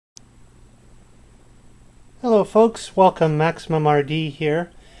Hello folks, welcome. Maximum RD here,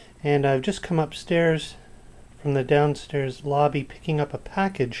 and I've just come upstairs from the downstairs lobby picking up a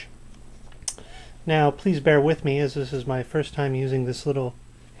package. Now please bear with me as this is my first time using this little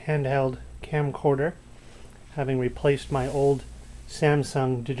handheld camcorder, having replaced my old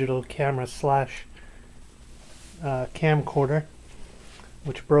Samsung digital camera slash camcorder,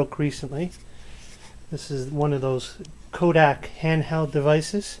 which broke recently. This is one of those Kodak handheld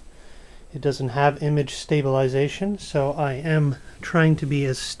devices. It doesn't have image stabilization, so I am trying to be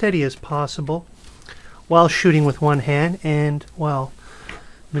as steady as possible while shooting with one hand and while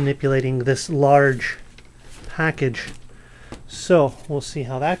manipulating this large package. So we'll see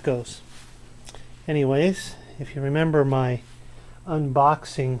how that goes. Anyways, if you remember my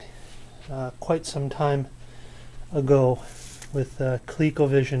unboxing quite some time ago with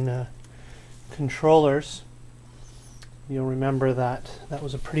ColecoVision controllers, you'll remember that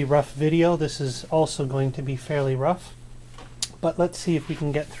was a pretty rough video. This is also going to be fairly rough, but let's see if we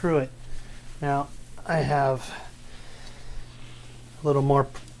can get through it. Now I have a little more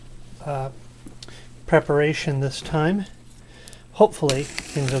preparation this time. Hopefully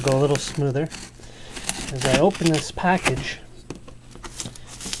things will go a little smoother. As I open this package,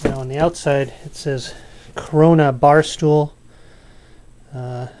 now on the outside it says Corona Barstool,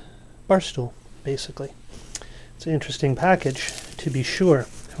 basically. It's an interesting package, to be sure.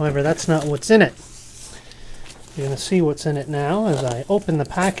 However, that's not what's in it. You're going to see what's in it now as I open the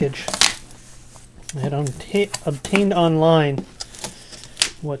package. I had obtained online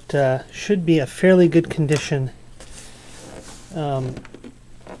what should be a fairly good condition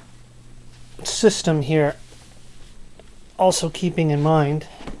system here. Also keeping in mind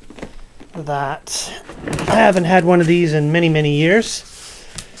that I haven't had one of these in many, many years.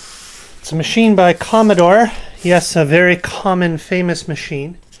 It's a machine by Commodore. Yes, a very common, famous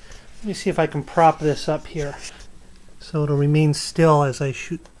machine. Let me see if I can prop this up here so it'll remain still as I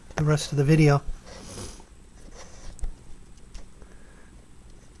shoot the rest of the video.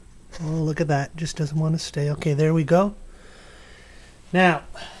 Oh, look at that. Just doesn't want to stay. Okay, there we go. Now,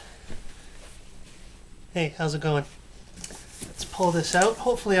 hey, how's it going? Let's pull this out.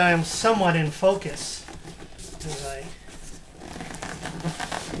 Hopefully I am somewhat in focus as I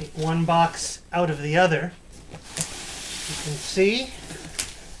take one box out of the other. You can see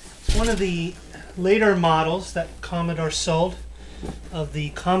it's one of the later models that Commodore sold of the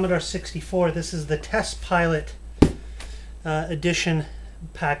Commodore 64. This is the Test Pilot edition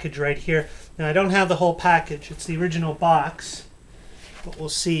package right here. Now I don't have the whole package. It's the original box, but we'll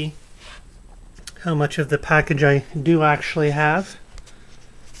see how much of the package I do actually have.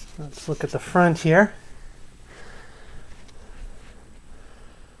 Let's look at the front here.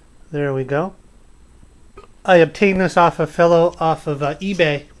 There we go. I obtained this off of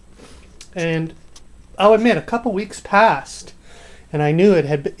eBay, and I'll admit a couple weeks passed and I knew it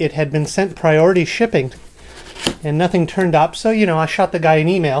had been sent priority shipping and nothing turned up, so I shot the guy an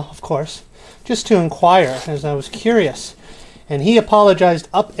email, of course, just to inquire as I was curious, and he apologized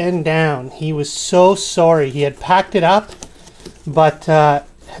up and down. He was so sorry. He had packed it up but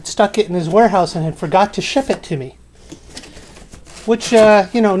had stuck it in his warehouse and had forgot to ship it to me. Which,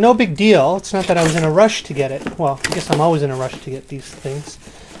 no big deal. It's not that I was in a rush to get it. Well, I guess I'm always in a rush to get these things.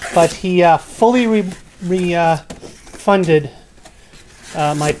 But he fully refunded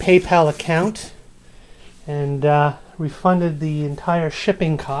my PayPal account and refunded the entire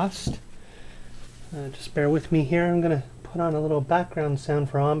shipping cost. Just bear with me here. I'm going to put on a little background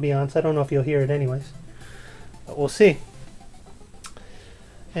sound for ambiance. I don't know if you'll hear it anyways, but we'll see.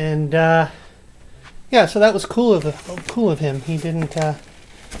 And yeah, so that was cool of him. He didn't,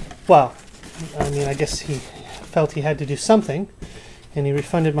 well, I mean, I guess he felt he had to do something, and he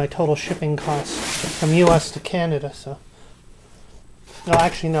refunded my total shipping costs from US to Canada, so. No,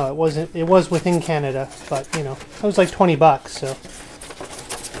 actually, no, it wasn't. It was within Canada, but, it was like 20 bucks, so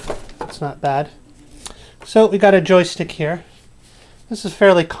it's not bad. So we got a joystick here. This is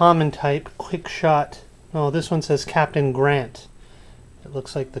fairly common type, quick shot. Oh, this one says Captain Grant. It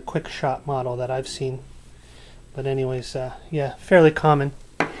looks like the quick shot model that I've seen. But anyways, yeah, fairly common.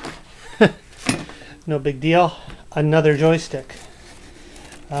 No big deal. Another joystick.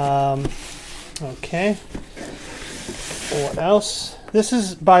 Okay. What else? This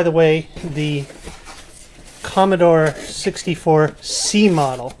is, by the way, the Commodore 64C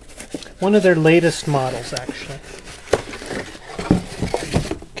model. One of their latest models, actually.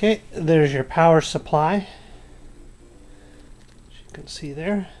 Okay, there's your power supply. You can see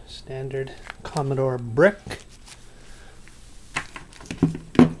there, standard Commodore brick.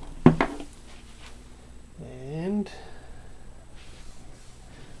 And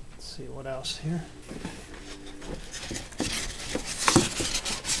let's see what else here.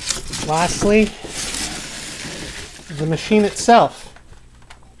 Lastly, the machine itself.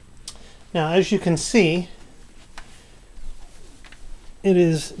 Now, as you can see, it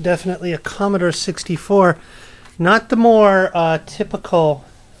is definitely a Commodore 64, not the more typical,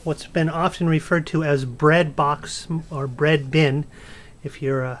 what's been often referred to as bread box or bread bin, if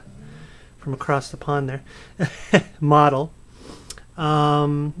you're from across the pond there, model.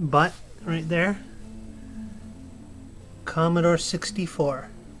 But right there, Commodore 64,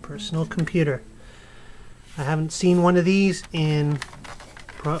 personal computer. I haven't seen one of these in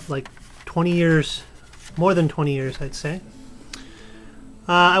like 20 years, more than 20 years, I'd say.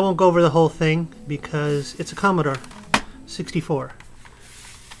 I won't go over the whole thing because it's a Commodore 64.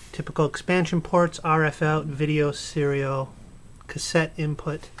 Typical expansion ports, RF out, video, stereo, cassette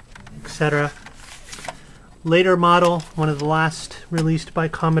input, etc. Later model, one of the last released by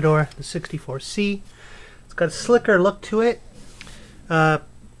Commodore, the 64C. It's got a slicker look to it. A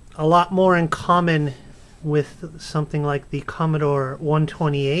lot more in common with something like the Commodore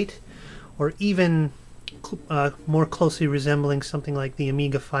 128, or even more closely resembling something like the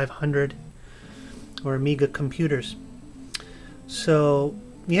Amiga 500 or Amiga computers. So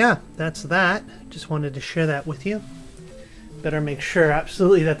yeah, that's that. Just wanted to share that with you. Better make sure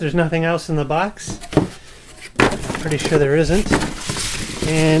absolutely that there's nothing else in the box. Pretty sure there isn't.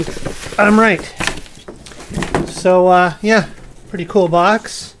 And I'm right. So yeah, pretty cool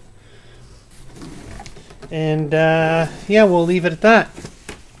box. And yeah, we'll leave it at that.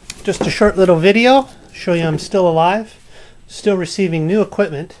 Just a short little video. Show you I'm still alive, still receiving new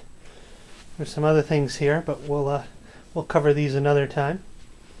equipment. There's some other things here, but we'll cover these another time.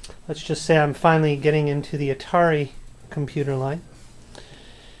 Let's just say I'm finally getting into the Atari computer line.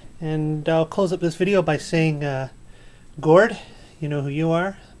 And I'll close up this video by saying, Gord, you know who you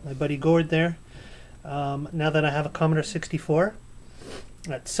are, my buddy Gord there. Now that I have a Commodore 64,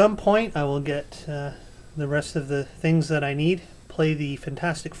 at some point I will get the rest of the things that I need, play the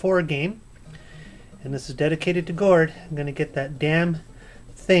Fantastic Four game. And this is dedicated to Gord. I'm going to get that damn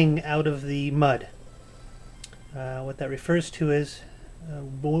thing out of the mud. What that refers to is,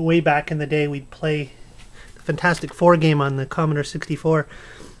 way back in the day, we'd play the Fantastic Four game on the Commodore 64,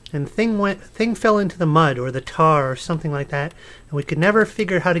 and thing fell into the mud or the tar or something like that, and we could never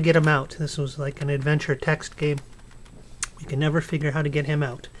figure how to get him out. This was like an adventure text game. We could never figure how to get him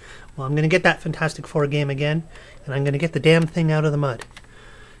out. Well, I'm going to get that Fantastic Four game again, and I'm going to get the damn thing out of the mud.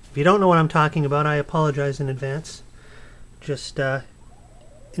 If you don't know what I'm talking about, I apologize in advance. Just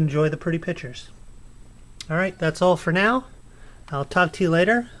enjoy the pretty pictures. Alright, that's all for now. I'll talk to you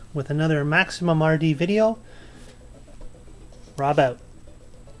later with another Maximum RD video. Rob out.